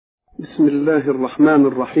بسم الله الرحمن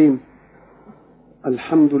الرحيم.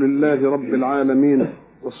 الحمد لله رب العالمين،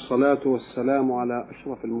 والصلاة والسلام على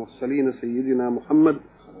أشرف المرسلين سيدنا محمد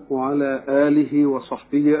وعلى آله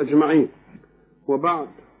وصحبه أجمعين. وبعد،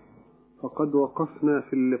 فقد وقفنا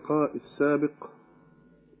في اللقاء السابق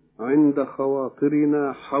عند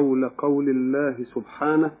خواطرنا حول قول الله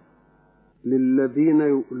سبحانه: للذين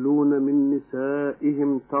يؤلون من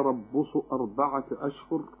نسائهم تربص 4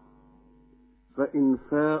 أشهر فإن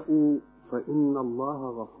فاءوا فإن الله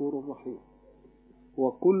غفور رحيم.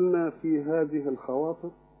 وقلنا في هذه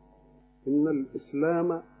الخواطر إن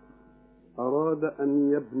الإسلام أراد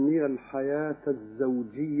أن يبني الحياة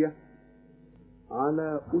الزوجية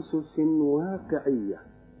على أسس واقعية،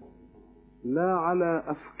 لا على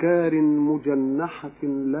أفكار مجنحة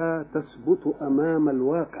لا تثبت أمام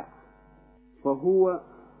الواقع. فهو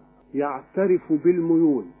يعترف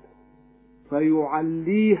بالميول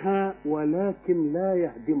فيعليها ولكن لا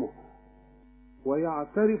يهدمها،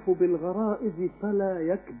 ويعترف بالغرائز فلا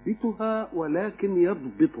يكبتها ولكن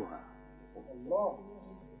يضبطها.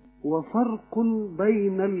 وفرق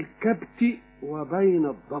بين الكبت وبين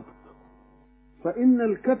الضبط، فإن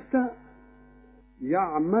الكبت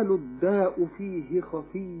يعمل الداء فيه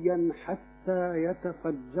خفيا حتى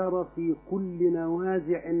يتفجر في كل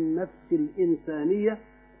نوازع النفس الإنسانية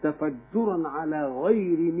تفجرا على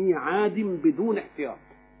غير ميعاد بدون احتياط.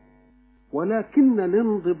 ولكن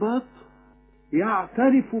الانضباط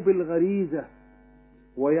يعترف بالغريزة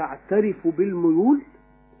ويعترف بالميول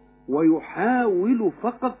ويحاول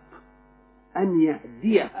فقط أن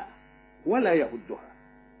يهديها ولا يهدها.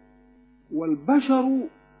 والبشر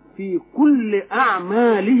في كل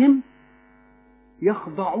أعمالهم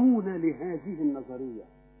يخضعون لهذه النظرية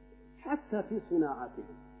حتى في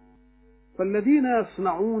صناعتهم. فالذين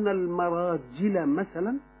يصنعون المراجل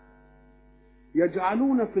مثلا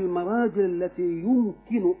يجعلون في المراجل التي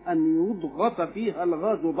يمكن أن يضغط فيها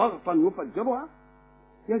الغاز ضغطا يفجرها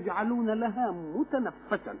يجعلون لها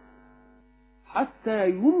متنفسا حتى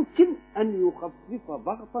يمكن أن يخفف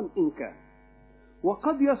ضغطا إن كان.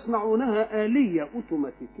 وقد يصنعونها آلية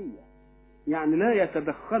أوتوماتيكية، يعني لا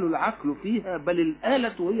يتدخل العقل فيها بل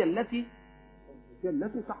الآلة هي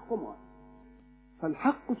التي تحكمها.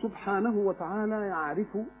 فالحق سبحانه وتعالى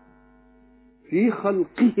يعرف في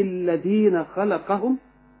خلقه الذين خلقهم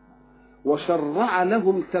وشرع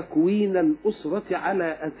لهم تكوين الأسرة على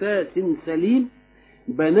أساس سليم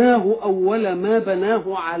بناه أول ما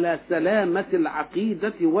بناه على سلامة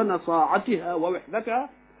العقيدة ونصاعتها ووحدتها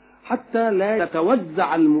حتى لا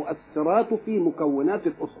تتوزع المؤثرات في مكونات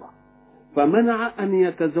الأسرة. فمنع أن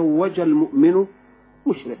يتزوج المؤمن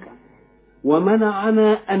مشركا،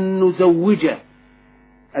 ومنعنا أن نزوج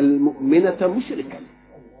المؤمنة مشركا.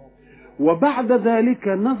 وبعد ذلك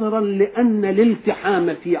نظرا لأن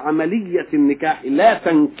الالتحام في عملية النكاح لا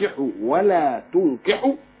تنكح ولا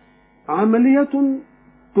تنكح عملية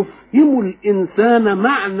تفهم الإنسان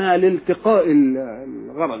معنى الالتقاء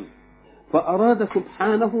الغرض، فأراد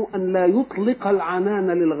سبحانه أن لا يطلق العنان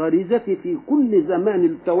للغريزة في كل زمان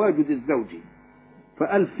التواجد الزوجي.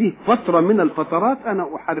 فقال فيه فترة من الفترات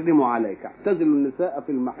أنا أحرم عليك اعتزل النساء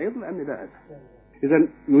في المحيض لأن لا أدري. إذن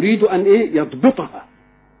يريد أن يضبطها،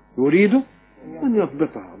 يريد أن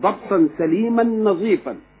يضبطها ضبطا سليما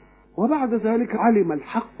نظيفا. وبعد ذلك علم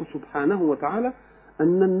الحق سبحانه وتعالى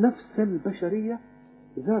أن النفس البشرية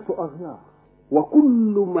ذات أغيار،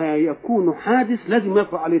 وكل ما يكون حادث لازم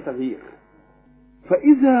يقع عليه تغيير.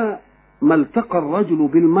 فإذا ما التقى الرجل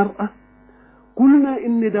بالمرأة قلنا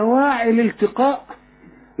إن دواعي الالتقاء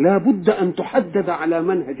لا بد أن تحدد على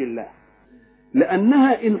منهج الله،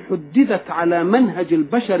 لأنها إن حددت على منهج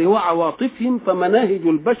البشر وعواطفهم فمناهج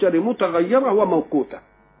البشر متغيرة وموقوتة،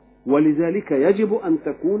 ولذلك يجب أن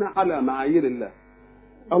تكون على معايير الله.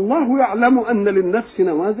 الله يعلم أن للنفس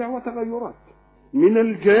نوازع وتغيرات، من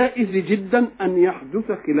الجائز جدا أن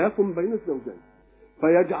يحدث خلاف بين الزوجين،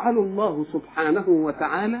 فيجعل الله سبحانه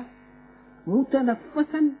وتعالى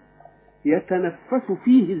متنفسا يتنفس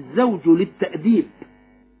فيه الزوج للتأديب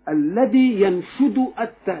الذي ينشد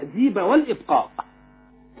التأديب والإبقاء.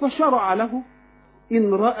 فشرع له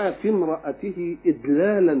إن رأى في امرأته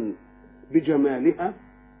إدلالا بجمالها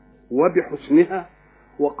وبحسنها،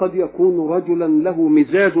 وقد يكون رجلا له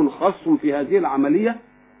مزاج خاص في هذه العملية،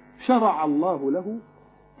 شرع الله له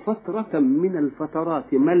فترة من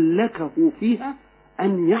الفترات ملكه فيها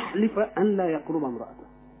أن يحلف أن لا يقرب امرأته،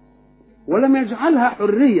 ولم يجعلها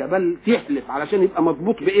حرية بل تحلف علشان يبقى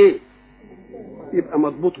مضبوط بإيه؟ يبقى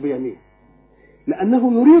مضبوط بيمين،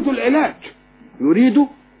 لأنه يريد العلاج، يريد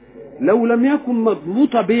لو لم يكن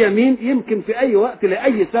مضبوطة بيمين يمكن في أي وقت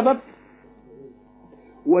لأي سبب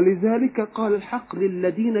ولذلك قال الحق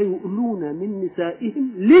للذين يؤلون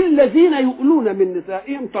من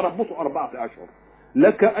نسائهم تربص 4 أشهر.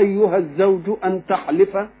 لك أيها الزوج أن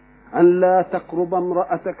تحلف أن لا تقرب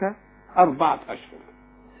امرأتك 4 أشهر،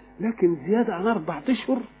 لكن زيادة عن 4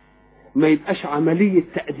 أشهر ما يبقاش عملية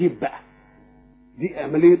تأديب بقى، دي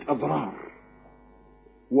عملية أضرار،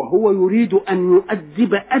 وهو يريد أن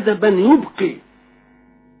يؤدب أدبا يبقي.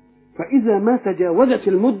 فإذا ما تجاوزت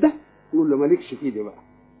المدة يقول له مالكش فيه دي بقى.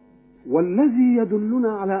 والذي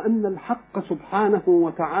يدلنا على أن الحق سبحانه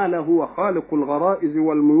وتعالى هو خالق الغرائز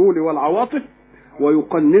والميول والعواطف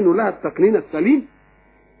ويقنن لها التقنين السليم،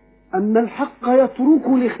 أن الحق يترك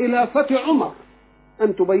لخلافة عمر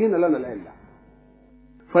أن تبين لنا العلة.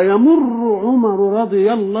 فيمر عمر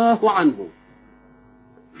رضي الله عنه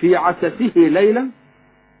في عسسه ليلا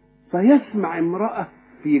فيسمع امرأة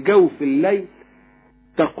في جوف الليل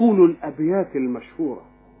تقول الأبيات المشهورة: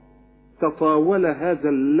 تطاول هذا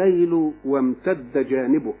الليل وامتد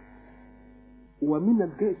جانبه. ومن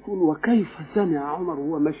الجائز تقول وكيف سمع عمر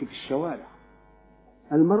وهو ماشي في الشوارع؟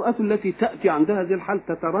 المرأة التي تأتي عندها هذه الحال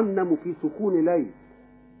تترنم في سكون ليل.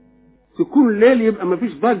 سكون الليل يبقى ما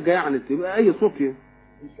فيش ضجة، يعني تبقى أي صوت.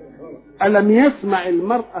 ألم يسمع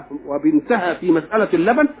المرأة وبنتها في مسألة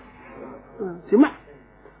اللبن؟ سمع.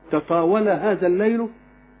 تطاول هذا الليل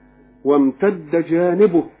وامتد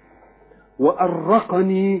جانبه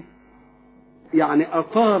وأرقني، يعني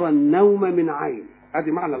أطار النوم من عين،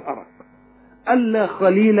 هذه معنى الأرق. ألا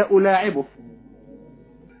خليل ألاعبه،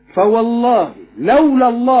 فوالله لولا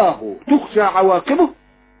الله تخشى عواقبه.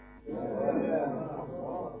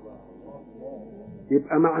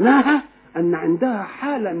 يبقى معناها أن عندها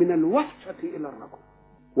حالة من الوحشة إلى الرجل،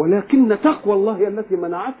 ولكن تقوى الله هي التي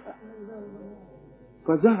منعتها.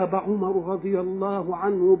 فذهب عمر رضي الله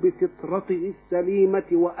عنه بفطرته السليمة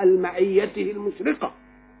وألمعيته المشرقة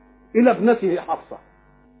إلى ابنته حفصة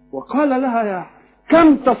وقال لها: يا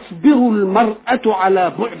كم تصبر المرأة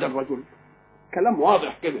على بعد الرجل؟ كلام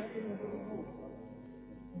واضح كده.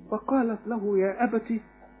 فقالت له: يا أبت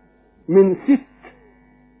من 6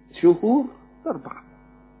 شهور 4.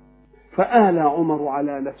 فآل عمر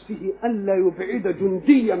على نفسه ألا يبعد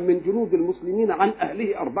جنديا من جنود المسلمين عن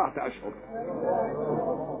أهله 4 أشهر.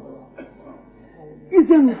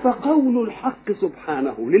 إذن فقول الحق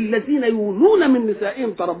سبحانه للذين يولون من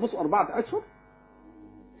نسائهم تربصوا 4 أشهر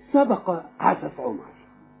سبق عسف عمر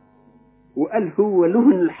وقال هو له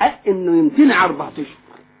الحق انه يمتنع 4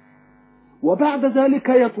 أشهر، وبعد ذلك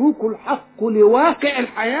يترك الحق لواقع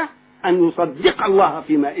الحياة ان يصدق الله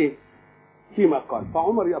فيما قال.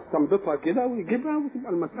 فعمر يستنبطها كده ويجيبها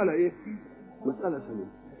وتبقى المسألة مسألة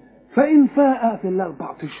سليمة. فإن فاء في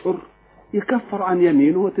 4 أشهر يكفر عن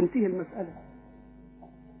يمينه وتنتهي المسألة،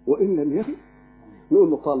 وإن لم يفي نقول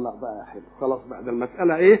له طلق بقى يا حلو، خلاص بعد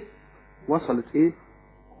المسألة وصلت إلى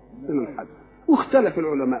الحد. واختلف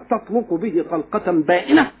العلماء تطلق به طلقة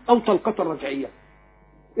بائنة أو طلقة رجعية.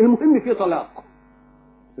 المهم في طلاق،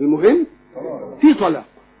 المهم في طلاق،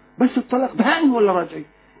 بس الطلاق بائن ولا رجعي؟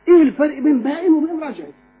 ايه الفرق بين بائن وبين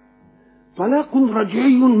رجعي؟ طلاق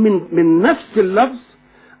رجعي من نفس اللفظ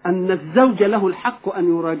ان الزوج له الحق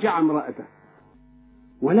ان يراجع امرأته،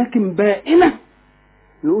 ولكن بائنة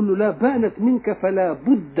نقول له لا، بانت منك فلا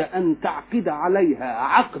بد ان تعقد عليها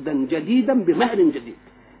عقدا جديدا بمهر جديد.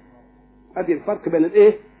 ادي الفرق بين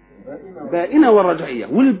بائنة والرجعية.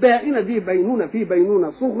 والبائنة دي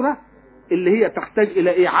بينونة صغرى اللي هي تحتاج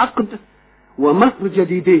الى عقد ومهر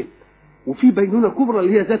جديدين، وفي بينونة كبرى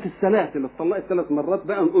اللي هي ذات الثلاث اللي اتطلقت 3 مرات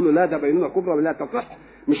بقى نقول له لا، ده بينونة كبرى لا تصح،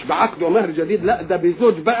 مش بعقد ومهر جديد، لا ده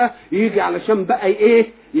بزوج بقى يجي علشان بقى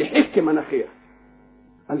يحك مناخيره.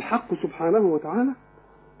 الحق سبحانه وتعالى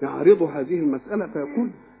يعرض هذه المسألة فيقول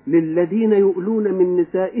للذين يؤلون من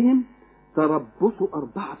نسائهم تربصوا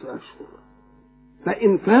 4 أشهر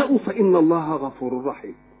فإن فاءوا فإن الله غفور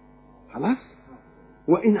رحيم. خلاص.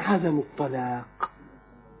 وإن عزموا الطلاق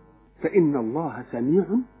فإن الله سميع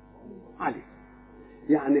عليم.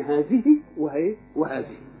 يعني هذه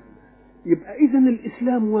وهذه. يبقى إذن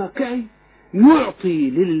الإسلام واقعي يعطي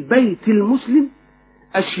للبيت المسلم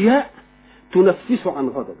أشياء تنفس عن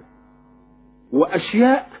غضبه،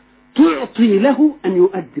 وأشياء تعطي له أن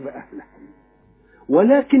يؤدب أهله،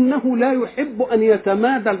 ولكنه لا يحب أن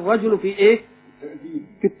يتمادى الرجل في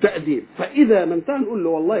التأديب. فإذا ما انتهى نقول له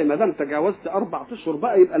والله ما دام تجاوزت 4 أشهر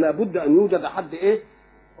بقى يبقى لابد أن يوجد حد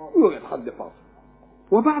يوجد حد فاصل.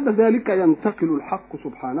 وبعد ذلك ينتقل الحق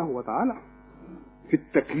سبحانه وتعالى في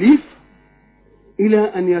التكليف إلى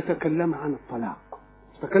أن يتكلم عن الطلاق.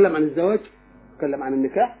 يتكلم عن الزواج، يتكلم عن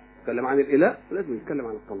النكاح، يتكلم عن الإلاء، ولازم يتكلم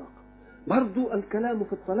عن الطلاق. برضو الكلام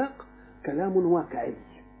في الطلاق كلام واقعي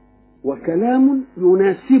وكلام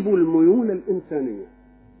يناسب الميول الإنسانية.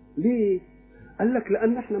 ليه؟ قال لك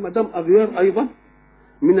لأن احنا ما دام أغيار أيضا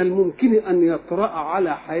من الممكن أن يطرأ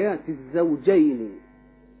على حياة الزوجين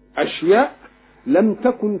أشياء لم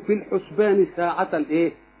تكن في الحسبان ساعة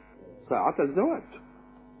الإيه؟ ساعة الزواج.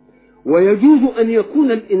 ويجوز أن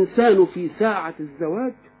يكون الإنسان في ساعة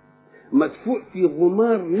الزواج مدفوع في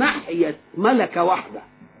غمار ناحية ملكة واحدة،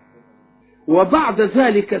 وبعد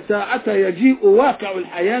ذلك ساعة يجيء واقع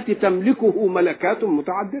الحياة تملكه ملكات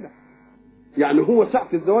متعددة. يعني هو ساعة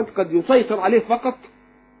الزواج قد يسيطر عليه فقط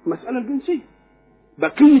مسألة الجنسية،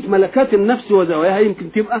 بقية ملكات النفس وزواياها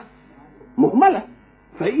يمكن تبقى مهملة.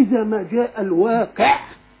 فإذا ما جاء الواقع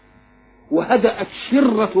وهدأت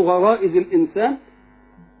شرة غرائز الإنسان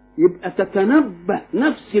يبقى تتنبه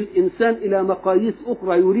نفس الإنسان إلى مقاييس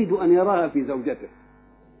أخرى يريد أن يراها في زوجته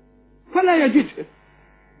فلا يجدها.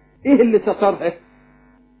 إيه اللي سترها؟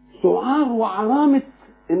 سعار وعرامة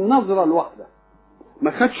النظرة الواحدة،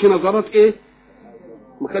 ما خدش نظرات إيه؟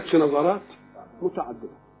 ما خدش نظرات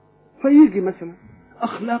متعددة. فيجي مثلا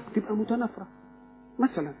أخلاق تبقى متنافرة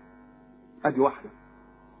مثلا، أدي واحدة.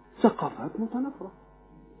 ثقافات متنافرة،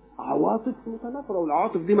 عواطف متنافرة،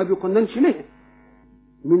 والعواطف دي ما بيقننش ليه.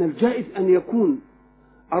 من الجائز أن يكون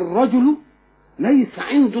الرجل ليس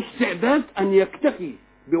عنده استعداد أن يكتفي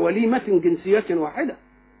بوليمة جنسية واحدة،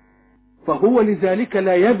 فهو لذلك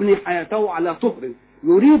لا يبني حياته على طهر،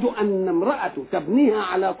 يريد أن امرأته تبنيها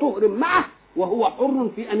على طهر معه وهو حر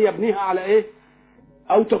في أن يبنيها على إيه؟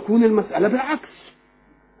 أو تكون المسألة بالعكس،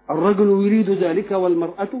 الرجل يريد ذلك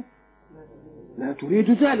والمرأة لا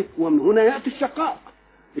تريد ذلك. ومن هنا يأتي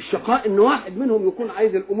الشقاء إن واحد منهم يكون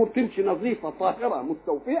عايز الأمور تمشي نظيفة طاهرة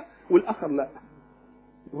مستوفية والآخر لا.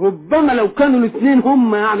 ربما لو كانوا الاثنين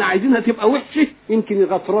هم يعني عايزينها تبقى وحشة يمكن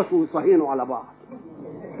يغطرشوا ويصهينوا على بعض.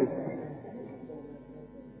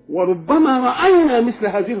 وربما رأينا مثل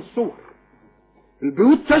هذه الصور.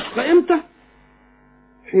 البيوت تشقى امتى؟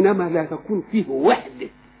 حينما لا تكون فيه وحدة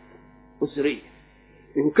أسرية.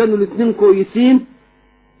 إن كانوا الاثنين كويسين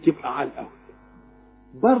تبقى على الأول،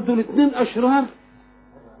 برضو الاثنين أشرار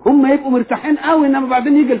هم يبقوا مرتاحين قوي، إنما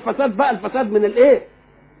بعدين يجي الفساد بقى، الفساد من الإيه؟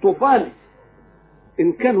 طوفاني.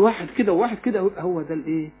 إن كان واحد كده وواحد كده يبقى هو ده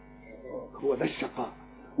الإيه؟ هو ده الشقاء،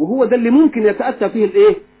 وهو ده اللي ممكن يتأتى فيه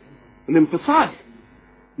الإيه؟ الانفصال.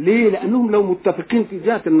 ليه؟ لأنهم لو متفقين في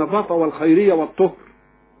ذات النظافة والخيرية والطهر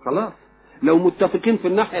خلاص، لو متفقين في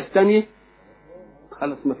الناحية الثانية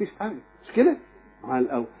خلاص ما فيش حاجة، مش كده؟ على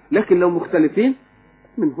الأول. لكن لو مختلفين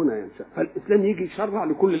من هنا ينشأ. فالإسلام يجي يشرع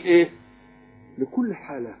لكل الإيه؟ لكل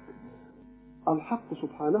الحالات. الحق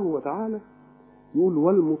سبحانه وتعالى يقول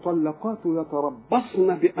والمطلقات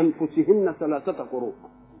يتربصن بأنفسهن 3 قروء.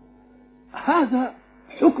 هذا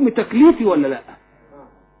حكم تكليفي ولا لا؟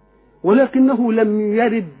 ولكنه لم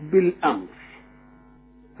يرد بالأمر،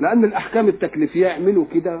 لأن الأحكام التكليفية يعملوا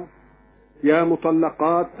كده، يا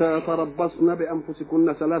مطلقات تربصن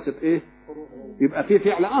بأنفسكن 3 إيه؟ يبقى في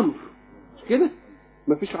فعل أمر، مش كده؟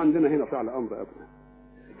 ما فيش عندنا هنا فعل أمر أبدا،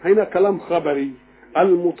 هنا كلام خبري.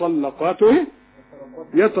 المطلقات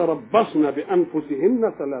يتربصن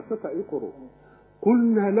بأنفسهن 3 قروء.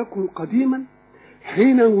 قلنا لكم قديما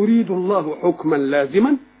حين يريد الله حكما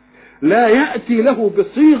لازما لا يأتي له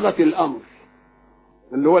بصيغة الأمر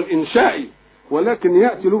اللي هو الإنشائي، ولكن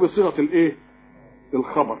يأتي له بصيغة الإيه؟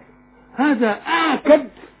 الخبر. هذا آكد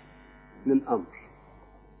للأمر.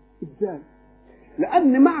 إزاي؟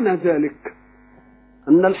 لأن معنى ذلك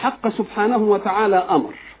أن الحق سبحانه وتعالى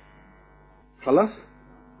أمر خلاص،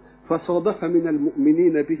 فصادف من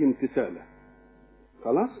المؤمنين به امتثاله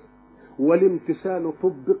خلاص، والامتثال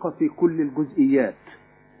طبق في كل الجزئيات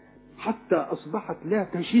حتى أصبحت لا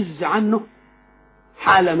تشذ عنه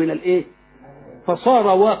حالة من الإيه؟ فصار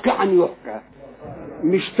واقعا يحكى،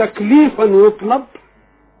 مش تكليفا يطلب،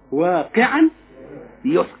 واقعا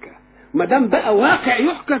يحكى. ما دام بقى واقع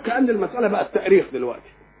يحكى كأن المسألة بقى التاريخ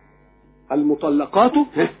دلوقتي. المطلقات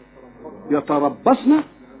يتربصن،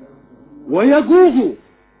 ويجوز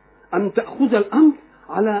أن تأخذ الأمر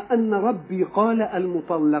على أن ربي قال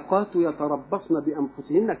المطلقات يتربصن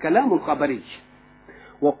بأنفسهن كلام خبري،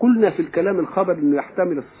 وقلنا في الكلام الخبري انه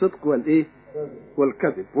يحتمل الصدق والايه؟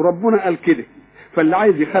 والكذب، وربنا قال كده، فاللي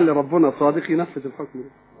عايز يخلي ربنا صادق ينفذ الحكم ده،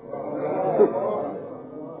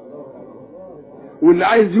 واللي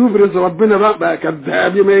عايز يبرز ربنا بقى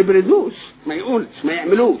كذاب ما يبرزوش، ما يقولش، ما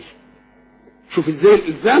يعملوش. شوف ازاي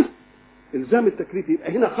الالزام، الزام التكليف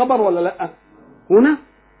يبقى هنا خبر ولا لا؟ هنا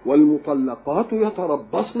والمطلقات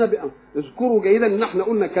يتربصن اذكروا جيدا ان احنا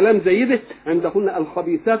قلنا كلام زي ده عندهن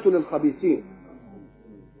الخبيثات للخبيثين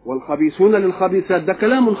والخبيثون للخبيثات، ده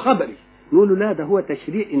كلام خبري. نقول له لا، ده هو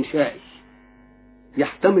تشريع انشائي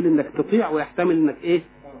يحتمل انك تطيع ويحتمل انك ايه؟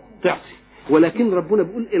 تعصي، ولكن ربنا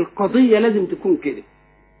بيقول القضيه لازم تكون كده.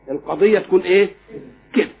 القضيه تكون ايه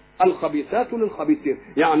كده، الخبيثات للخبيثين،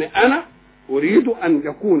 يعني انا اريد ان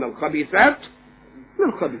يكون الخبيثات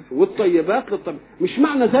للخبيث والطيبات للطيب. مش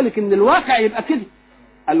معنى ذلك ان الواقع يبقى كده،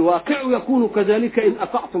 الواقع يكون كذلك ان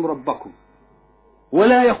اطعتم ربكم،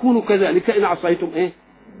 ولا يكون كذلك ان عصيتم ايه،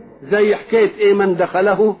 زي حكايه ايه من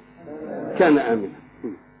دخله كان امنا.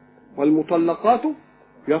 والمطلقات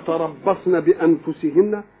يتربصن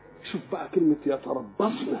بانفسهن. شوف بقى كلمه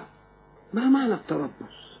يتربصن، ما معنى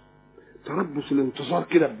التربص؟ تربص الانتظار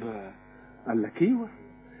كده قال لك ايوه،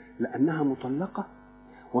 لانها مطلقه،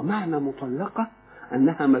 ومعنى مطلقه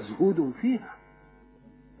انها مزهود فيها،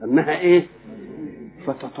 انها ايه،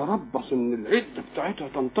 فتتربص ان العده بتاعتها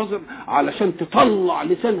تنتظر علشان تطلع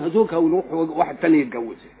لسانها زوجها ويروح واحد تاني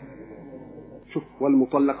يتجوزها. شوف،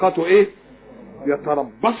 والمطلقات ايه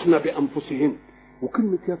يتربصن بانفسهن.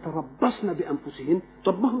 وكلمه يتربصن بانفسهن،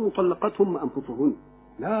 طب ما هو المطلقات هم انفسهن؟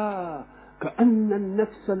 لا، كأن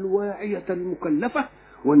النفس الواعية المكلفة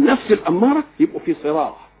والنفس الأمارة يبقوا في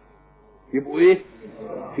صراع. يبقوا ايه؟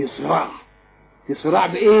 في صراع. في صراع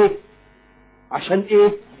بايه؟ عشان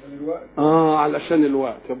ايه؟ علشان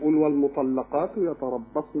الوقت. يقول والمطلقات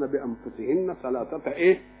يتربصن بانفسهن ثلاثه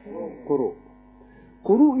ايه؟ قروء.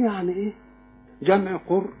 قروء يعني ايه؟ جمع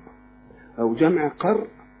قر او جمع قر.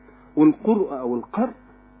 والقرء او القر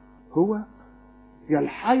هو يا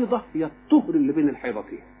الحيضه يا الطهر اللي بين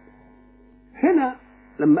الحيضتين. هنا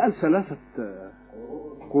لما قال ثلاثه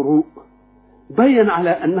قروء بين على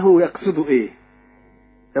انه يقصد ايه؟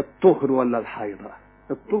 الطهر ولا الحيضه؟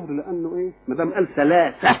 الطهر، لانه ايه؟ ما دام قال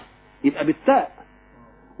ثلاثه يبقى بالتاء،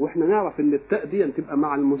 واحنا نعرف ان التاء دي تبقى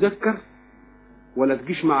مع المذكر ولا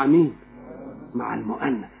تجيش مع مين؟ مع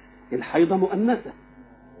المؤنث. الحيضه مؤنثه،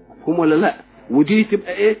 مفهوم ولا لا؟ ودي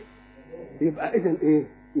تبقى ايه؟ يبقى اذا ايه؟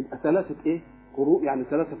 يبقى ثلاثه ايه؟ قروء، يعني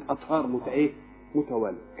ثلاثه اطهار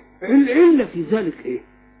متواليه. العله في ذلك ايه؟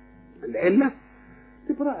 العله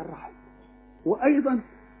استبراء الرحم، وايضا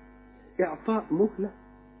اعطاء مهله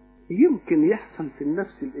يمكن يحصل في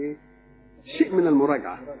النفس الايه؟ شيء من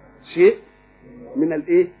المراجعه، شيء من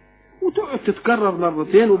الايه؟ وتقعد تتكرر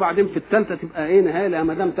مرتين وبعدين في الثالثه تبقى ايه نهايه،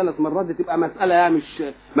 ما دام 3 مرات دي تبقى مساله يعني مش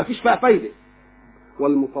ما فيش فيها فايده.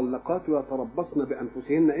 والمطلقات يتربصن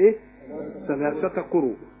بانفسهن ايه؟ 3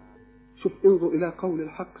 قروء. شوف، انظر الى قول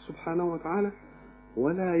الحق سبحانه وتعالى: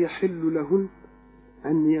 ولا يحل لهن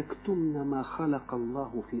ان يكتمن ما خلق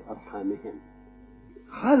الله في ارحامهن.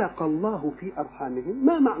 خلق الله في ارحامهن،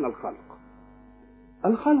 ما معنى الخلق؟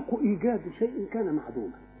 الخلق ايجاد شيء كان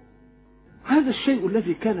معدوما. هذا الشيء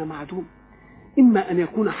الذي كان معدوم اما ان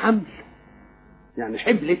يكون حمل، يعني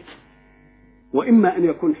حبلت، واما ان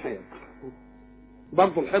يكون حيض.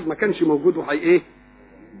 برضه الحيض ما كانش موجود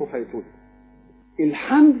وهيتولد.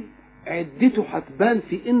 الحمل عدته هتبان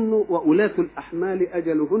في انه واولاة الاحمال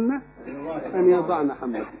اجلهن ان يضعن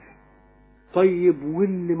حملهن. طيب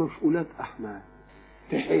واللي مش اولاد احمال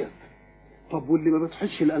تحيض، طب واللي ما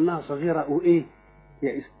بتحش لانها صغيره وايه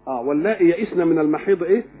يئس، واللائي يئسن من المحيض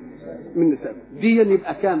ايه؟ من نساء. دي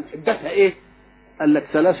يبقى كام عدتها ايه؟ قال لك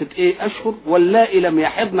 3 اشهر. واللائي لم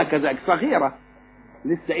يحضن كذلك، صغيره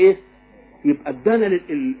لسه ايه؟ يبقى ادانا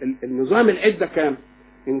النظام العده كام؟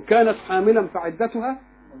 ان كانت حاملا فعدتها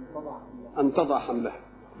ان تضع حملها،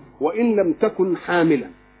 وان لم تكن حاملا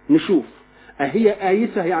نشوف اهي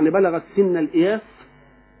آيسة يعني بلغت سن الإياس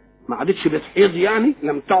ما عادتش بتحيض، يعني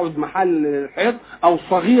لم تعد محل الحيض، او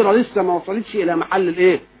صغيره لسه ما وصلتش الى محل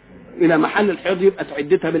الايه؟ الى محل الحيض، يبقى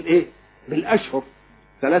تعدتها بالايه؟ بالاشهر.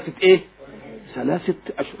 3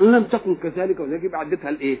 اشهر. لم تكن كذلك ويجب عدتها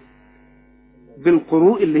الايه؟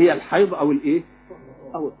 بالقروء اللي هي الحيض او الايه؟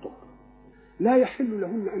 او الطهر. لا يحل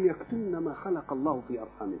لهن ان يكتمن ما خلق الله في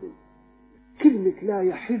ارحامهن. كلمه لا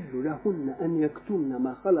يحل لهن ان يكتمن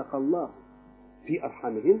ما خلق الله في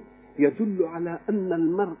ارحامهن يدل على ان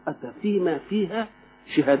المراه فيما فيها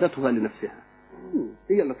شهادتها لنفسها،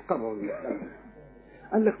 هي اللي تقرر المسألة.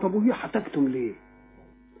 قال لك طب وهي هتكتم ليه؟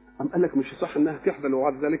 قال لك مش صح انها تحبل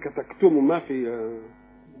وبعد ذلك تكتم ما في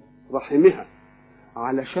رحمها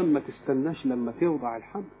علشان ما تستناش لما توضع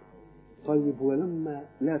الحمل. طيب ولما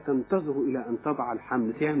لا تنتظر الى ان تضع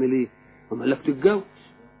الحمل تعمل ايه؟ قال لك تتجوز.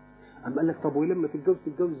 قال لك طب ولما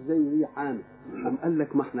تتجوز ازاي وهي حامل؟ قال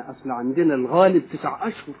لك ما احنا اصل عندنا الغالب 9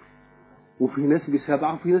 اشهر، وفي ناس ب7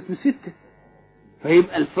 وفي ناس ب6،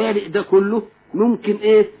 فيبقى الفارق ده كله ممكن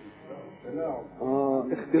ايه؟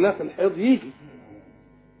 اختلاف الحيض يجي.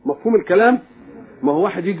 مفهوم الكلام؟ ما هو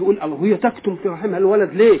واحد يجي يقول الله هي تكتم في رحمها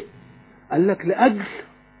الولد ليه؟ قال لك لاجل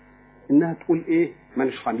انها تقول ايه؟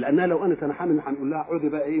 مانيش حامل، لانها لو انا حامل هنقول لها اقعدي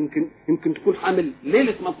بقى ايه، يمكن تكون حامل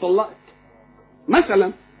ليله ما اتطلقت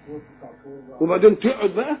مثلا، وبعدين تقعد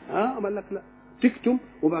بقى. قال لك لا، تكتم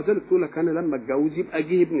وبعد ذلك تقول لك انا لما اتجوز يبقى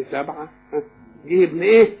جه ابن 7 جه ابن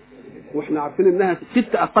ايه، واحنا عارفين انها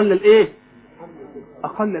 6 اقل الايه،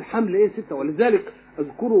 اقل الحمل ايه 6. ولذلك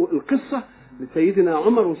اذكروا القصه لسيدنا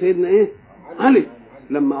عمر وسيدنا ايه علي،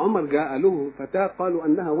 لما عمر جاء له فتاه قالوا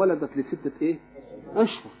انها ولدت ل6 ايه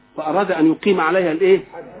اشهر، فاراد ان يقيم عليها الايه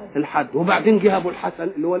الحد. وبعدين جه ابو الحسن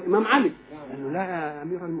اللي هو الامام علي قال له لا يا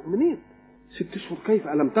امير المؤمنين 6 اشهر كيف،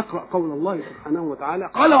 الم تقرا قول الله سبحانه وتعالى؟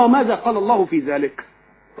 قال وماذا قال الله في ذلك؟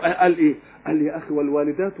 قال ايه؟ قال يا اخي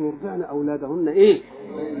والوالدات يرضعن اولادهن ايه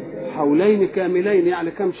حولين كاملين،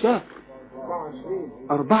 يعني كم شهر؟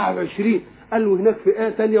 24. قال له هناك في آية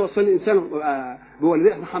ثانية وصل الإنسان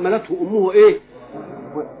بوالديه حملته أمه إيه؟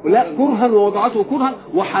 لا كرها ووضعته كرها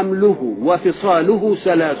وحمله وفصاله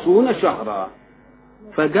 30 شهرا،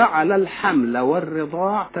 فجعل الحمل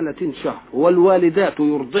والرضاع 30 شهر، والوالدات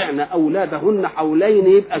يرضعن أولادهن حولين،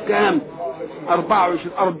 يبقى كام؟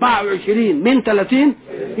 24 من 30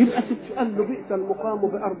 يبقى 6. قال له بئس المقام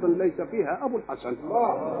بأرض ليس فيها أبو الحسن.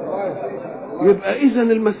 يبقى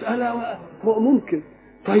إذن المسألة ممكن.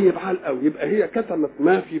 طيب عال قوي، يبقى هي كتمت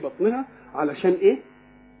ما في بطنها علشان إيه؟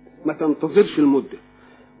 ما تنتظرش المدة.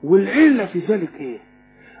 والعلة في ذلك إيه؟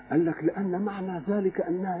 قال لك لأن معنى ذلك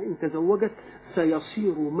أنها إن تزوجت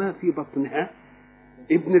سيصير ما في بطنها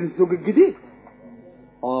ابن للزوج الجديد.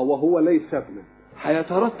 وهو ليس ابنا.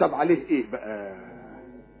 هيترتب عليه ايه بقى؟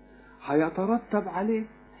 هيترتب عليه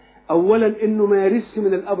اولا انه ما يرث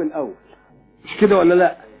من الاب الاول، مش كده ولا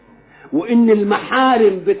لا؟ وان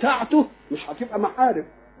المحارم بتاعته مش هتبقى محارم،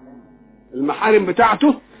 المحارم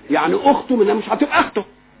بتاعته يعني اخته منها مش هتبقى اخته،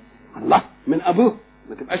 الله من ابوه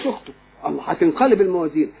ما تبقاش اخته، الله هتنقلب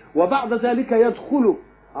الموازين. وبعد ذلك يدخل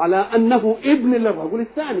على انه ابن للرجل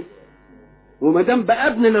الثاني، وما دام بقى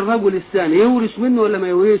ابن للرجل الثاني يورث منه ولا ما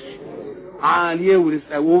يورثش؟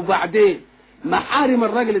 يورث. وبعدين محارم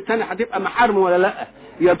الراجل الثاني هتبقى محارم ولا لا؟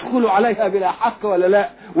 يدخلوا عليها بلا حق ولا لا؟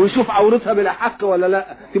 ويشوف عورتها بلا حق ولا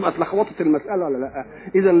لا؟ تبقى اتلخبطت المساله ولا لا؟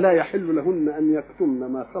 اذا لا يحل لهن ان يكتمن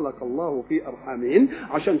ما خلق الله في ارحامهن،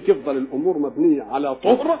 عشان تفضل الامور مبنيه على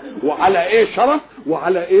طهر وعلى ايه شرف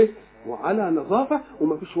وعلى ايه وعلى نظافه،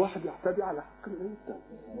 وما فيش واحد يعتدي على حق الانسان.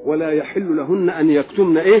 ولا يحل لهن ان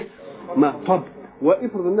يكتمن ايه ما. طب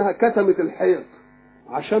وافرض انها كتمت الحيض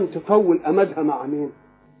عشان تطول امدها مع مين؟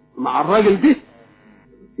 مع الراجل ده.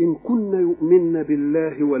 ان كنا يؤمن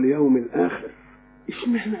بالله واليوم الاخر.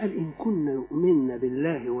 اشمعنى قال ان كنا يؤمن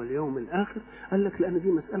بالله واليوم الاخر؟ قال لك لان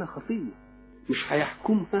دي مساله خفيه مش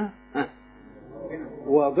هيحكمها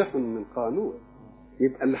واضح من قانون.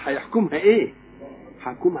 يبقى اللي هيحكمها ايه؟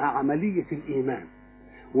 حكمها عمليه الايمان.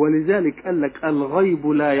 ولذلك قال لك الغيب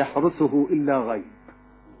لا يحرسه الا غيب.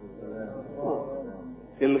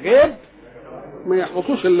 الغيب ما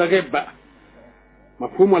يحرسوش الا غيب بقى،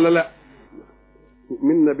 مفهوم ولا لا؟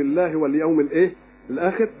 يؤمن بالله واليوم الايه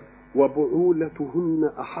الاخر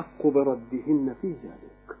وبعولتهن احق بردهن في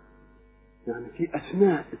ذلك. يعني في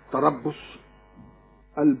اثناء التربص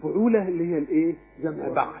البعوله اللي هي الايه جمع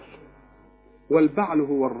بعل، والبعل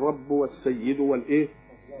هو الرب والسيد والايه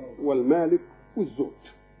والمالك والزوج.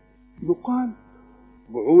 يقال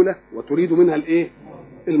بعوله وتريد منها الايه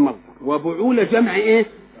المصدر، وبعوله جمع ايه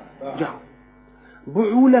جمع.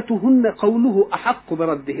 بعولتهن قوله احق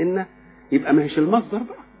بردهن، يبقى ما هيش المصدر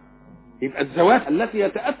بقى، يبقى الزواج التي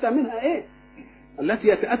يتاتى منها ايه؟ التي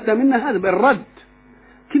يتاتى منها هذا بالرد.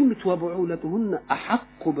 كلمه وبعولتهن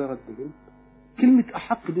احق بردهن، كلمه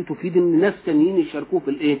احق دي تفيد ان ناس ثانيين يشاركوه في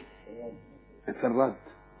الايه؟ في الرد.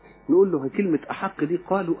 نقول له كلمه احق دي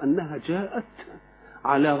قالوا انها جاءت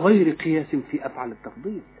على غير قياس في افعال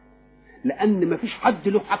التفضيل، لان ما فيش حد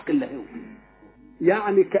له حق الا هو.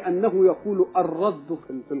 يعني كانه يقول الرد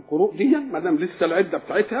في القروء دي ما دام لسه العده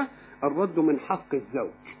بتاعتها، الرد من حق الزوج،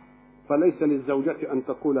 فليس للزوجه ان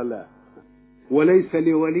تقول لا، وليس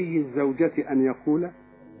لولي الزوجه ان يقول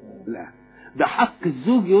لا. ده حق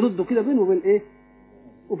الزوج يرد كده بينه وبين ايه؟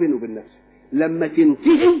 وبينه وبين نفسه. لما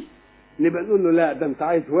تنتهي نبقى نقول له لا ده انت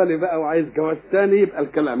عايز ولي بقى وعايز جواز ثاني، يبقى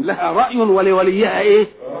الكلام لها راي ولوليها ايه؟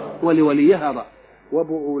 ولوليها راي.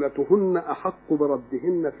 وبعولتهن احق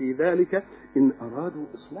بردهن في ذلك ان ارادوا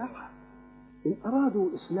اصلاحا. ان ارادوا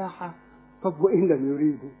اصلاحا، طب وان لم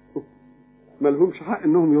يريدوا ما لهمش حق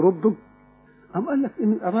انهم يردوا؟ أم قال لك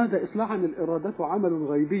ان اراد اصلاحا الاراده عمل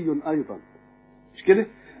غيبي ايضا، مش كده؟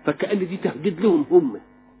 فكأن دي تهديد لهم هم.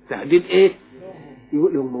 تهديد ايه؟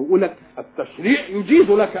 يقول لك التشريع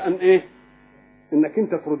يجيز لك ان ايه؟ انك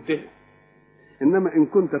انت تردها. انما ان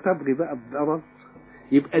كنت تبغي بقى الضرر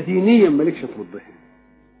يبقى دينيا مالكش تردها،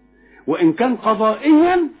 وان كان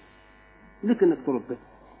قضائيا لك انك تردها.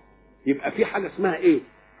 يبقى في حاجه اسمها ايه؟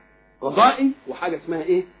 قضائي، وحاجه اسمها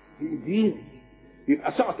ايه؟ ديني.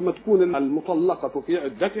 يبقى ساعة ما تكون المطلقة في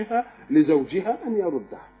عدتها لزوجها أن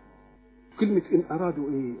يردها. كلمة إن أرادوا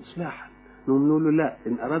إيه إصلاحا، نقول له لا،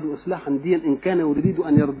 إن أرادوا إصلاحا ديا إن كان يريد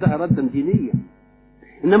أن يردها ردا دينيا،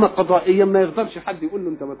 إنما قضائيا ما يقدرش حد يقول له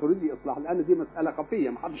أنت ما تريدي إصلاح، لأن دي مسألة خفية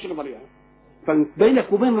ما حدش يقدر يعني.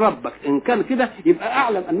 فبينك وبين ربك إن كان كده يبقى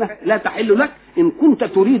أعلم أنها لا تحل لك إن كنت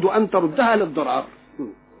تريد أن تردها للضرار.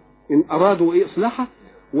 إن أرادوا إيه إصلاحا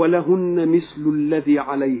ولهن مثل الذي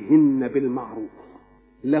عليهن بالمعروف.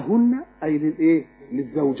 لهن أي للإيه؟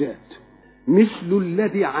 للزوجات. مثل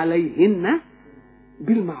الذي عليهن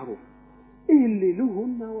بالمعروف. إيه اللي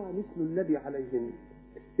لهن ومثل الذي عليهن؟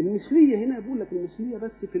 المثلية هنا بقول لك المثلية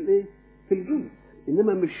بس في الإيه؟ في الجنس،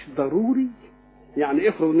 إنما مش ضروري. يعني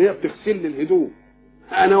افرض إن هي بتغسل لي الهدوم،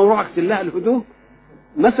 أنا أروح أغسل لها الهدوم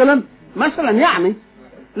مثلا يعني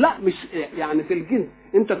لا، مش يعني في الجنس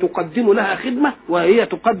أنت تقدم لها خدمة وهي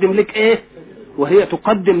تقدم لك إيه؟ وهي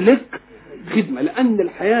تقدم لك خدمة، لأن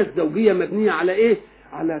الحياة الزوجية مبنية على إيه؟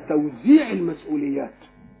 على توزيع المسؤوليات.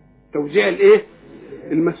 توزيع الإيه؟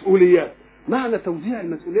 المسؤوليات. معنى توزيع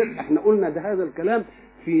المسؤوليات احنا قلنا ده هذا الكلام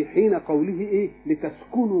في حين قوله إيه؟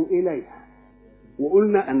 لتسكنوا إليها،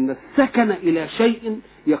 وقلنا أن السكن إلى شيء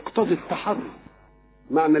يقتضي التحرك.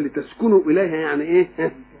 معنى لتسكنوا إليها يعني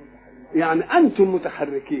إيه؟ يعني أنتم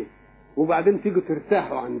متحركين وبعدين تيجوا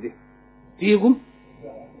ترتاحوا عنده، تيجوا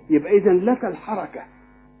يبقى إذن لك الحركة،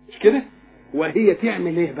 مش كده؟ وهي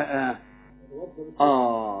تعمل إيه بقى؟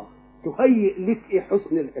 تهيئ لك إيه؟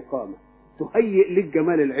 حسن الإقامة، تهيئ لك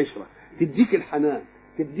جمال العشرة، تديك الحنان،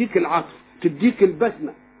 تديك العطف، تديك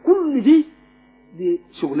البسمة. كل دي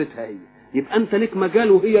شغلتها هي. يبقى أنت لك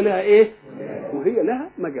مجال وهي لها إيه؟ وهي لها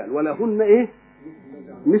مجال. ولهن إيه؟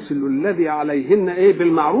 مثل الذي عليهن إيه؟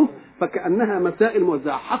 بالمعروف. فكأنها مسائل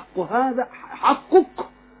موزعة. حق هذا حقك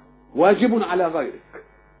واجب على غيرك،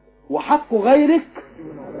 وحق غيرك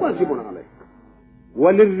واجب عليك.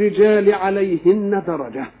 وللرجال عليهن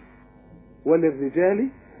درجة. وللرجال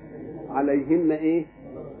عليهن إيه؟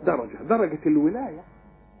 درجة الولاية.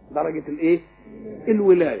 درجة الإيه؟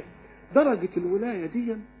 الولاية. درجة الولاية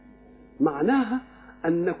دي معناها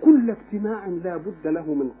أن كل اجتماع لا بد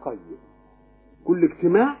له من قيم. كل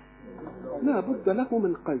اجتماع لا بد له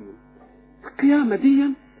من قيم. القيامة دي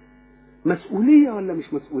مسؤولية ولا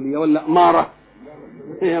مش مسؤولية ولا أمارة؟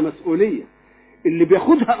 هي مسؤولية. اللي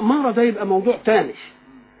بياخدها أمارة ده يبقى موضوع تاني،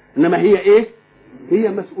 إنما هي إيه؟ هي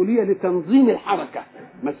مسؤولية لتنظيم الحركة.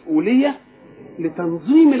 مسؤولية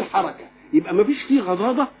لتنظيم الحركة. يبقى ما فيش فيه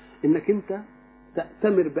غضاضة إنك أنت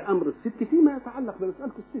تأتمر بأمر الست فيما يتعلق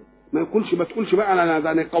بمسألة الست. ما تقولش بقى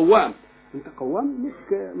أنا قوام. أنت قوام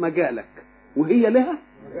لك مجالك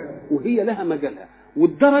وهي لها مجالها.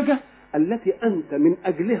 والدرجة التي أنت من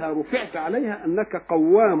أجلها رفعت عليها أنك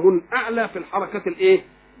قوام أعلى في الحركة الإيه؟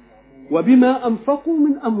 وبما أنفقوا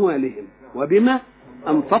من أموالهم. وبما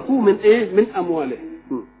أنفقوا من إيه؟ من أموالهم.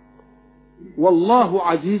 والله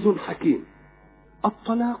عزيز حكيم.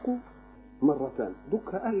 الطلاق مرتان.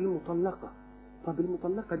 دكها قال المطلقة. طب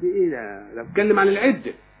المطلقة دي إيه؟ لا بتكلم عن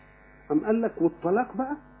العدة. قال لك والطلاق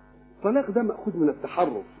بقى، الطلاق ده مأخوذ من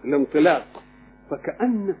التحرف، الانطلاق.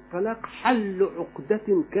 فكأن الطلاق حل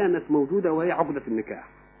عقدة كانت موجودة وهي عقدة النكاح،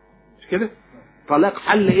 مش كده؟ طلاق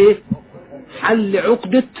حل إيه؟ حل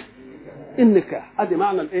عقدة النكاح. هذه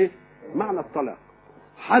معنى الإيه؟ معنى الطلاق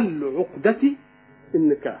حل عقدة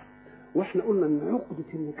النكاح. واحنا قلنا ان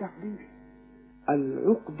عقدة النكاح دي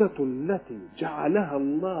العقدة التي جعلها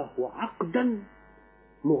الله عقدا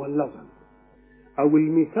مغلظا، او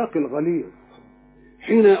الميثاق الغليظ.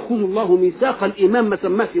 حين يأخذ الله ميثاق الإيمان ما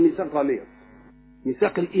سماش ميثاق غليظ.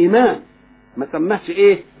 ميثاق الإيمان ما سماش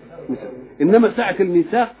إيه؟ إنما ساعة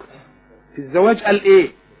الميثاق في الزواج قال إيه؟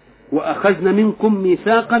 وأخذنا منكم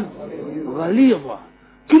ميثاقا غليظا.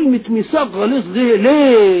 كلمة ميثاق غليظ دي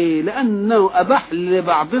ليه؟ لأنه أباح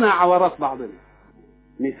لبعضنا عورات بعضنا.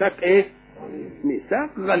 ميثاق إيه؟ ميثاق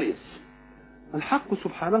غليظ. الحق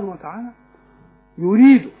سبحانه وتعالى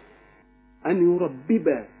يريد أن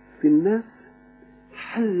يربب في الناس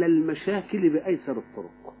حل المشاكل بأيسر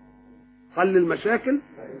الطرق. حل المشاكل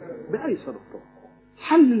بأيسر الطرق.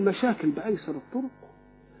 حل المشاكل بأيسر الطرق.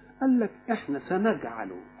 قال لك احنا سنجعل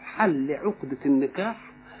حل عقدة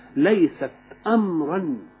النكاح ليست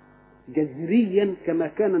أمرا جذريا كما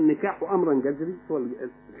كان النكاح أمرا جذري.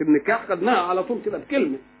 في النكاح خدناها على طول كده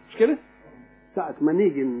بكلمة، مش كده؟ ساعة ما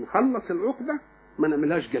نيجي نخلص العقدة ما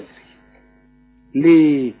نعملهاش جذري.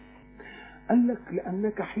 ليه؟ قال لك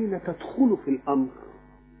لأنك حين تدخل في الأمر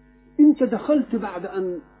انت دخلت بعد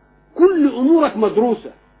أن كل أمورك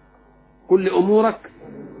مدروسة. كل أمورك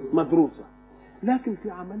مدروسة. لكن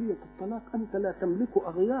في عملية الطلاق أنت لا تملك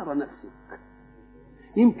أغيار نفسك،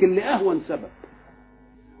 يمكن لأهون سبب،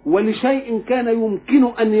 ولشيء كان يمكن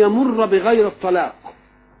أن يمر بغير الطلاق،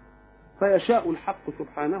 فيشاء الحق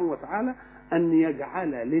سبحانه وتعالى أن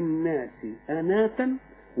يجعل للناس أناة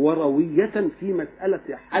وروية في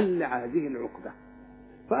مسألة حل هذه العقدة.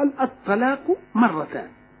 فقال الطلاق مرتان،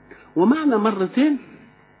 ومعنى مرتين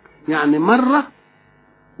يعني مرة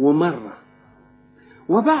ومرة،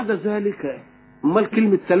 وبعد ذلك امال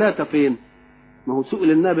كلمة ثلاثة فين؟ ما هو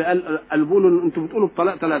سئل النبي قال بيقولوا انتم بتقولوا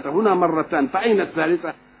الطلاق ثلاثة، هنا مرتان، فأين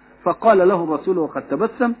الثالثة؟ فقال له الرسول وقد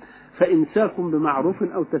تبسم: فإمساك بمعروف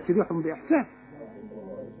أو تسريح بإحسان.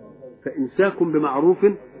 فإمساك بمعروف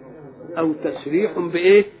أو تسريح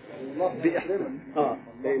بإيه؟ بإحسان.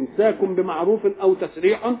 فإمساك بمعروف أو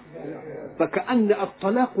تسريح. فكأن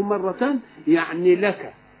الطلاق مرتان يعني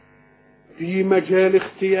لك في مجال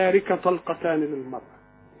اختيارك طلقتان للمرة،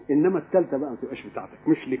 إنما الثالثة بقى ما تبقاش بتاعتك،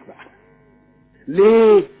 مش ليك بقى.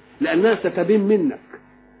 ليه؟ لأنها ستبين منك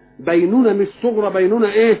بينونة مش صغرى، بينونة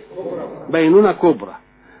إيه؟ بينونة كبرى.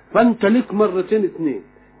 فأنت لك مرتين اثنين.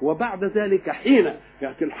 وبعد ذلك حين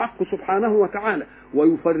يأتي الحق سبحانه وتعالى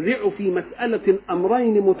ويفرع في مسألة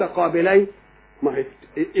أمرين متقابلين، ما هي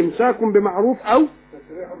إمساك بمعروف أو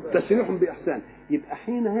تسريح بإحسان، يبقى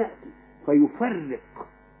حين يأتي فيفرق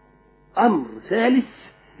أمر ثالث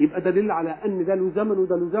يبقى دليل على أن ده له زمن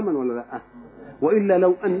وده له زمن ولا لا؟ وإلا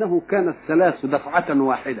لو أنه كان الثلاث دفعة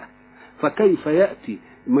واحدة فكيف يأتي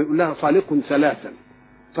يقول لها طالق ثلاثا؟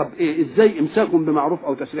 طب إيه إزاي إمساك بمعروف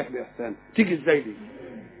أو تسريح بإحسان تيجي إزاي دي؟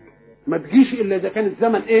 ما تجيش إلا إذا كان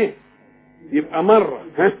الزمن إيه؟ يبقى مرة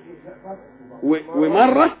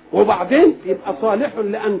ومرة وبعدين يبقى صالح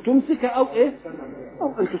لأن تمسك أو إيه؟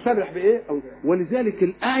 أو أن تسرح بإيه؟ ولذلك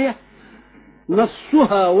الآية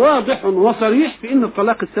نصها واضح وصريح في ان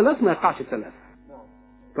الطلاق الثلاث ما يقعش ثلاث.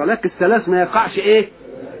 طلاق الثلاث ما يقعش ايه؟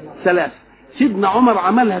 ثلاث. سيدنا عمر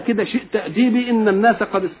عملها كده شيء تأديبي: ان الناس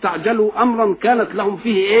قد استعجلوا امرا كانت لهم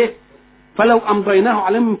فيه ايه؟ فلو امضيناه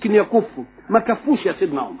عليهم يمكن يكفوا. ما كفوش يا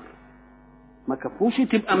سيدنا عمر، ما كفوش.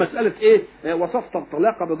 تبقى مسألة ايه؟ وصفت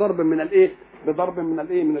الطلاق بضرب من الايه؟ بضرب من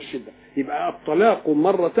الايه؟ من الشدة. يبقى الطلاق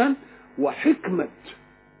مرتان، وحكمة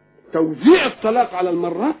توزيع الطلاق على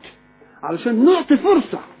المرات علشان نعطي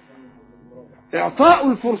فرصة.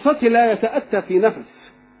 إعطاء الفرصة لا يتأتى في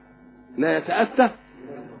نفس، لا يتأتى.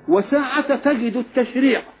 وساعة تجد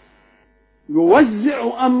التشريع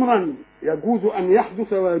يوزع أمرا يجوز أن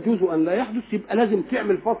يحدث ويجوز أن لا يحدث، يبقى لازم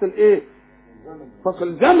تعمل فاصل إيه؟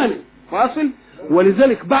 فاصل زمني، فاصل.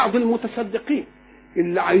 ولذلك بعض المتصدقين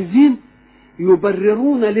اللي عايزين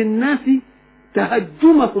يبررون للناس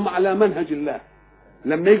تهجمهم على منهج الله،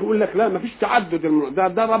 لما يجي يقول لك لا ما فيش تعدد،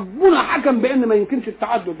 ده ربنا حكم بان ما يمكنش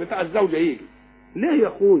التعدد بتاع الزوجه يجي. ليه يا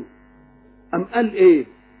اخوي؟ ام قال ايه؟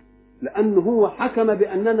 لان هو حكم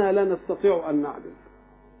باننا لا نستطيع ان نعدل.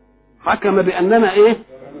 حكم باننا ايه؟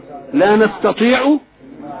 لا نستطيع.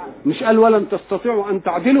 مش قال ولن تستطيعوا ان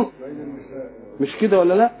تعدلوا؟ مش كده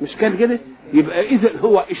ولا لا؟ مش كان كده؟ يبقى اذا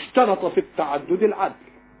هو اشترط في التعدد العدل،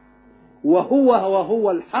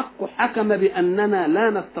 وهو الحق حكم باننا لا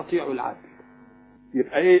نستطيع العدل.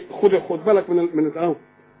 يبقى ايه؟ خد بالك من الاول.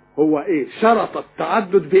 هو ايه؟ شرط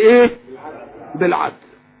التعدد بايه؟ بالعدل.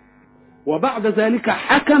 وبعد ذلك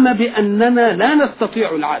حكم باننا لا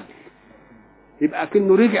نستطيع العدل. يبقى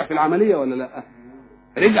كأنه رجع في العمليه ولا لا؟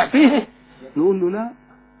 رجع فيه. نقول له لا،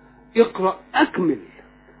 اقرأ اكمل: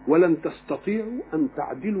 ولن تستطيعوا ان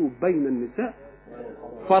تعدلوا بين النساء.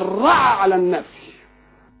 فرع على النفي،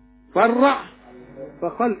 فرع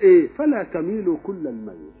فقال ايه؟ فلا تميلوا كل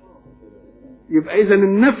الميل. يبقى اذا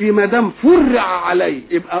النفي ما دام فرع عليه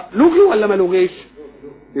يبقى لغي ولا ما لغيش؟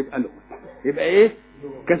 يبقى لغي. يبقى ايه؟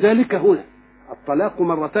 كذلك هنا الطلاق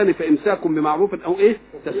مرتان، فامساك بمعروف او ايه؟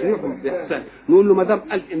 تسريح باحسان. نقول له ما دام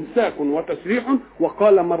قال امساك وتسريح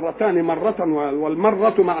وقال مرتان مرة،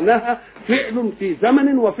 والمرة معناها فعل في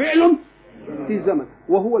زمن وفعل في زمن،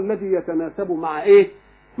 وهو الذي يتناسب مع ايه؟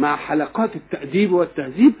 مع حلقات التأديب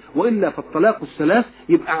والتهذيب. وإلا فالطلاق الثلاث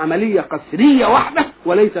يبقى عملية قسرية واحدة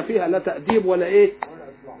وليس فيها لا تأديب ولا إيه؟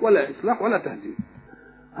 ولا إصلاح ولا تهذيب.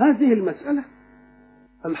 هذه المسألة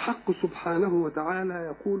الحق سبحانه وتعالى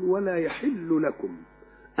يقول: ولا يحل لكم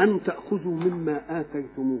أن تأخذوا مما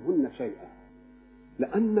آتيتموهن شيئا،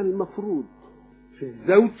 لأن المفروض في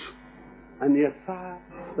الزوج أن يدفع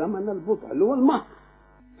ثمن البضع اللي هو المهر.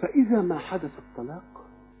 فإذا ما حدث الطلاق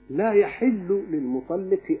لا يحل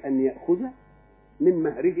للمطلق أن يأخذ من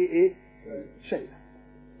مهره إيه؟ شيئا.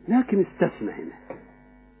 لكن استثنى هنا: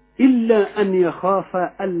 إلا أن يخاف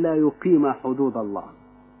ألا يقيم حدود الله.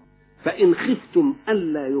 فإن خفتم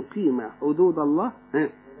ألا يقيم حدود الله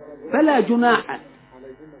فلا جناح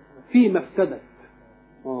فيما افتدت.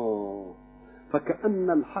 فكأن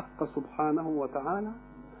الحق سبحانه وتعالى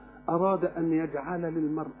أراد أن يجعل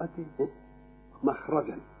للمرأة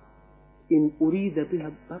مخرجا إن أريد بها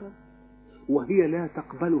الضرر وهي لا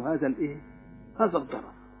تقبل هذا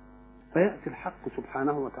الضرر، فيأتي الحق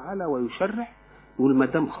سبحانه وتعالى ويشرع، يقول ما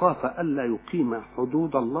دام خاف ألا يقيم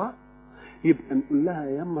حدود الله يبقى نقول لها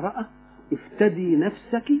يا امرأة افتدي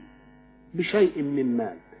نفسك بشيء من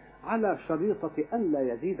مال على شريطة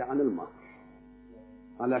ألا يزيد عن المهر،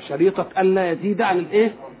 على شريطة ألا يزيد عن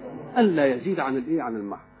ألا يزيد عن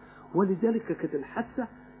المهر. ولذلك كانت الحادثة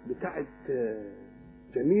بتاعت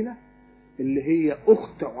جميلة اللي هي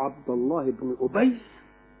أخت عبد الله بن أبي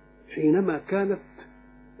حينما كانت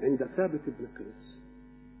عند ثابت بن قيس،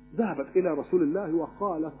 ذهبت إلى رسول الله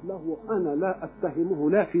وقالت له أنا لا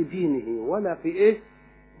أتهمه لا في دينه ولا في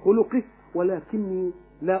خلقه، ولكني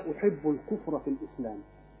لا أحب الكفر في الإسلام.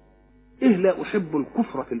 لا أحب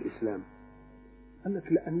الكفر في الإسلام؟ قال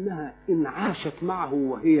لك لأنها إن عاشت معه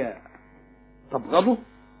وهي تبغضه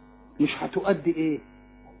مش هتؤدي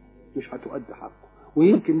مش هتؤدي حقه.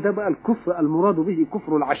 ويمكن ده بقى الكفر المراد به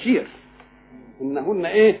كفر العشير،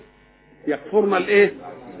 إنهن يكفرن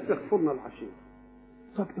يكفرن العشير.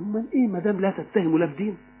 طب امال ما دام لا تتهم لا في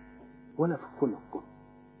دين ولا في خلق؟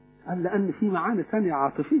 قال لأن في معاني ثانية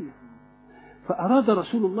عاطفية. فأراد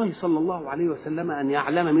رسول الله صلى الله عليه وسلم أن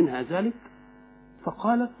يعلم منها ذلك،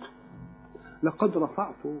 فقالت لقد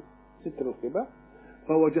رفعت ستر الخباء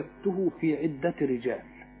فوجدته في عدة رجال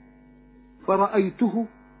فرأيته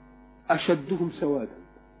أشدهم سوادا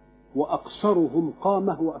وأقصرهم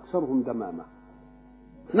قامة وأكثرهم دمامة.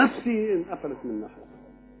 نفسي انقفلت من ناحية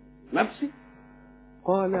نفسي.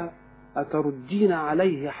 قال أتردين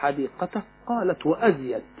عليه حديقته؟ قالت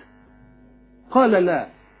وأزيد. قال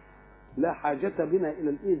لا حاجة بنا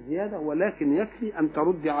إلى الزيادة، ولكن يكفي أن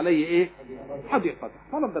تردي عليه حديقته.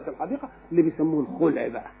 فردت الحديقة اللي بيسموه الخلع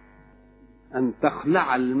بقى، أن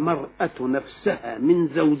تخلع المرأة نفسها من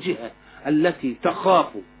زوجها التي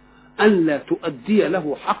تخاف أن لا تؤدي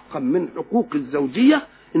له حقا من حقوق الزوجية،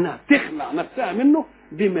 إنها تخلع نفسها منه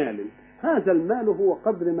بمال. هذا المال هو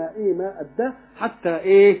قدر ما أداه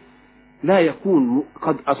حتى لا يكون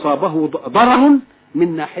قد أصابه ضرر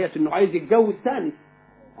من ناحية أنه عايز يتجوز ثاني.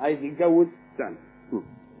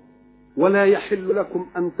 ولا يحل لكم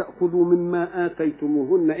أن تأخذوا مما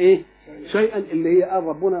آتيتموهن شيئا، اللي هي قال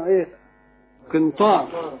ربنا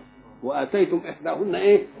قنطار، وآتيتم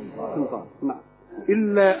إحداهن قنطار. نعم.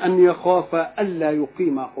 إلا أن يخافا ألا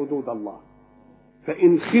يقيما حدود الله،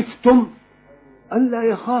 فإن خفتم ألا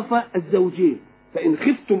يخافا الزوجين، فإن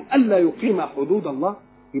خفتم ألا يقيما حدود الله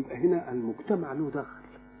يبقى هنا المجتمع له دخل،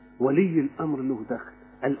 ولي الأمر له دخل،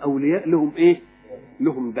 الأولياء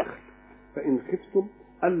لهم دخل. فإن خفتم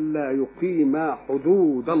ألا يقيما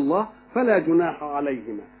حدود الله فلا جناح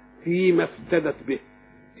عليهما فيما افتدت به،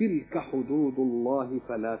 تلك حدود الله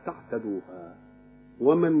فلا تعتدوها،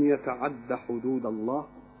 ومن يتعد حدود الله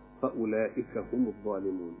فأولئك هم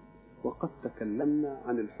الظالمون. وقد تكلمنا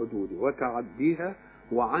عن الحدود وتعديها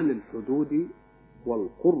وعن الحدود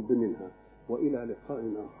والقرب منها، وإلى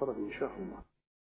لقاء آخر إن شاء الله.